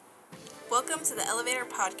Welcome to the Elevator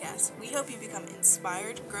Podcast. We hope you become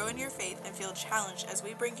inspired, grow in your faith, and feel challenged as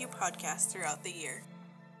we bring you podcasts throughout the year.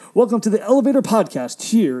 Welcome to the Elevator Podcast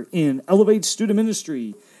here in Elevate Student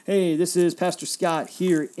Ministry. Hey, this is Pastor Scott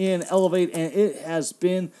here in Elevate, and it has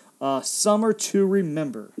been a summer to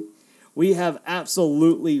remember. We have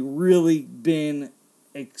absolutely really been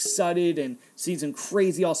excited and seen some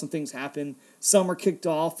crazy awesome things happen. Summer kicked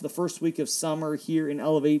off. The first week of summer here in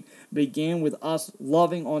Elevate began with us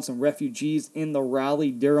loving on some refugees in the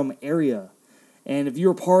Raleigh-Durham area. And if you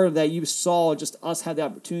were part of that, you saw just us have the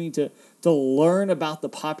opportunity to learn about the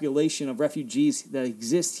population of refugees that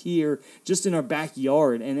exist here just in our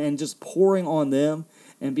backyard and just pouring on them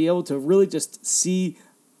and be able to really just see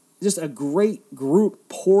just a great group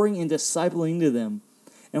pouring and discipling into them.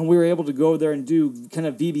 And we were able to go there and do kind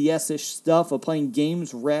of VBS-ish stuff of playing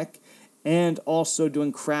games, rec, and also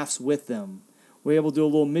doing crafts with them. We were able to do a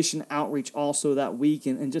little mission outreach also that week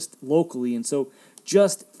and just locally. And so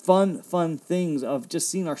just fun things of just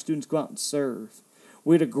seeing our students go out and serve.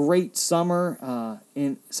 We had a great summer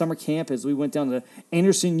in summer camp as we went down to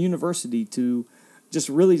Anderson University to just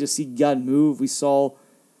see God move. We saw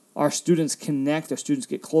our students connect, our students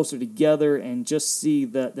get closer together, and just see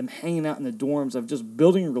them hanging out in the dorms of just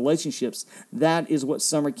building relationships. That is what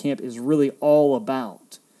summer camp is really all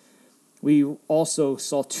about. We also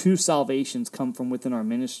saw 2 salvations come from within our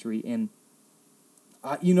ministry. And,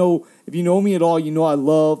 if you know me at all, you know I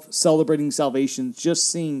love celebrating salvations.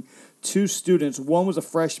 Just seeing 2 students, one was a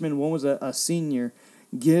freshman, one was a senior,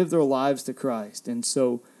 give their lives to Christ. And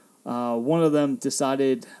so one of them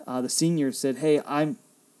decided, the senior said, hey,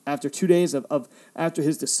 after 2 days of after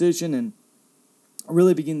his decision and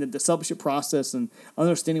really begin the discipleship process and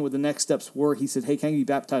understanding what the next steps were, he said, hey, can I be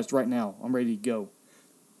baptized right now? I'm ready to go.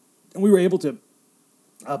 And we were able to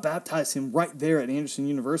baptize him right there at Anderson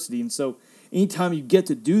University. And so anytime you get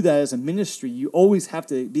to do that as a ministry, you always have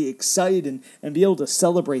to be excited and be able to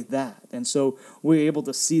celebrate that. And so we were able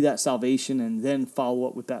to see that salvation and then follow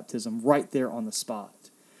up with baptism right there on the spot.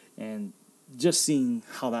 And just seeing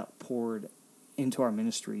how that poured into our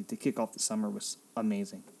ministry to kick off the summer was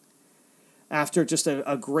amazing. After just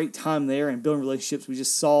a great time there and building relationships, we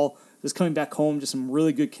just saw just coming back home, just some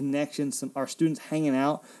really good connections, our students hanging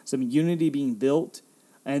out, some unity being built.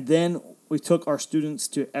 And then we took our students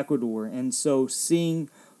to Ecuador. And so seeing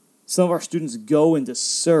some of our students go and to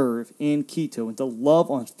serve in Quito and to love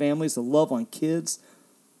on families, to love on kids,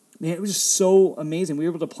 man, it was just so amazing. We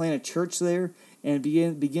were able to plant a church there and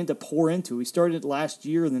begin to pour into it. We started last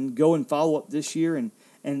year and then go and follow up this year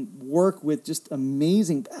and work with just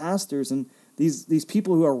amazing pastors and these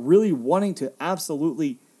people who are really wanting to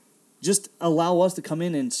absolutely just allow us to come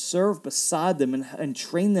in and serve beside them and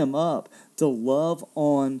train them up to love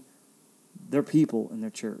on their people in their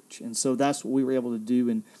church. And so that's what we were able to do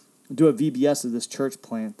and do a VBS of this church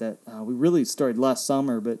plant that we really started last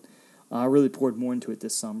summer, but really poured more into it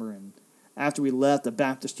this summer. And after we left, the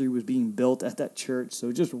baptistry was being built at that church.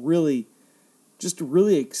 So just really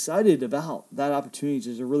excited about that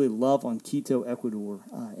opportunity to really love on Quito, Ecuador,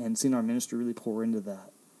 and seeing our ministry really pour into that.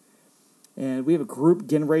 And we have a group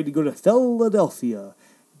getting ready to go to Philadelphia,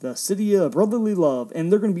 the city of brotherly love. And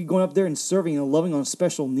they're going to be going up there and serving and loving on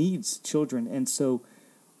special needs children. And so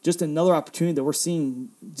just another opportunity that we're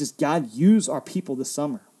seeing just God use our people this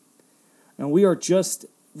summer. And we are just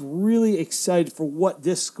really excited for what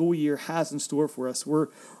this school year has in store for us. We're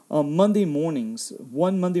on Monday mornings,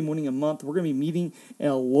 one Monday morning a month, we're going to be meeting in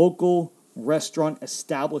a local restaurant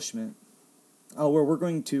establishment where we're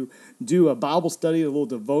going to do a Bible study, a little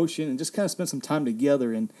devotion, and just kind of spend some time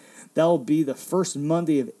together. And that will be the first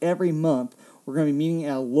Monday of every month. We're going to be meeting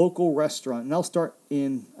at a local restaurant, and that'll start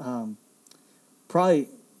in it'll probably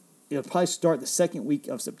start the second week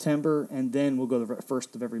of September, and then we'll go the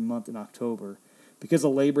first of every month in October. Because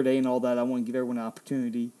of Labor Day and all that, I want to give everyone an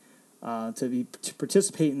opportunity to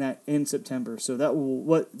participate in that in September. So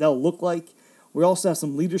what that'll look like. We also have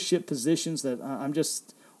some leadership positions that I'm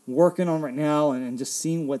just working on right now and just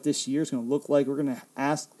seeing what this year is going to look like. We're going to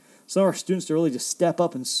ask some of our students to really just step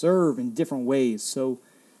up and serve in different ways. So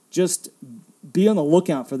just be on the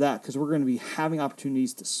lookout for that because we're going to be having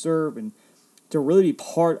opportunities to serve and to really be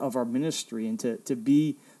part of our ministry and to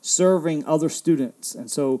be serving other students. And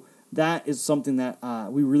so that is something that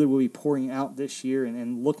we really will be pouring out this year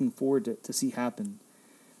and looking forward to see happen.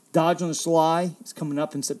 Dodge on the Sly is coming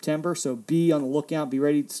up in September, so be on the lookout. Be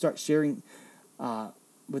ready to start sharing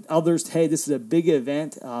with others. Hey, this is a big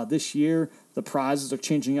event this year. The prizes are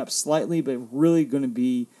changing up slightly, but really going to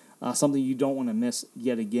be something you don't want to miss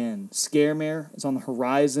yet again. Scaremare is on the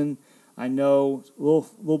horizon. I know a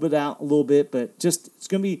little bit out, a little bit, but just it's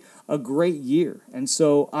going to be a great year. And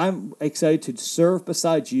so I'm excited to serve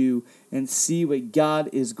beside you and see what God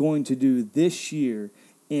is going to do this year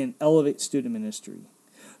in Elevate Student Ministry.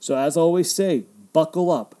 So as I always say,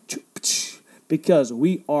 buckle up, because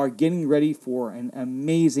we are getting ready for an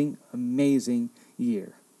amazing, amazing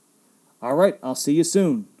year. All right, I'll see you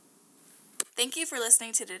soon. Thank you for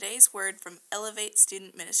listening to today's word from Elevate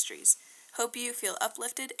Student Ministries. Hope you feel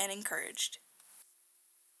uplifted and encouraged.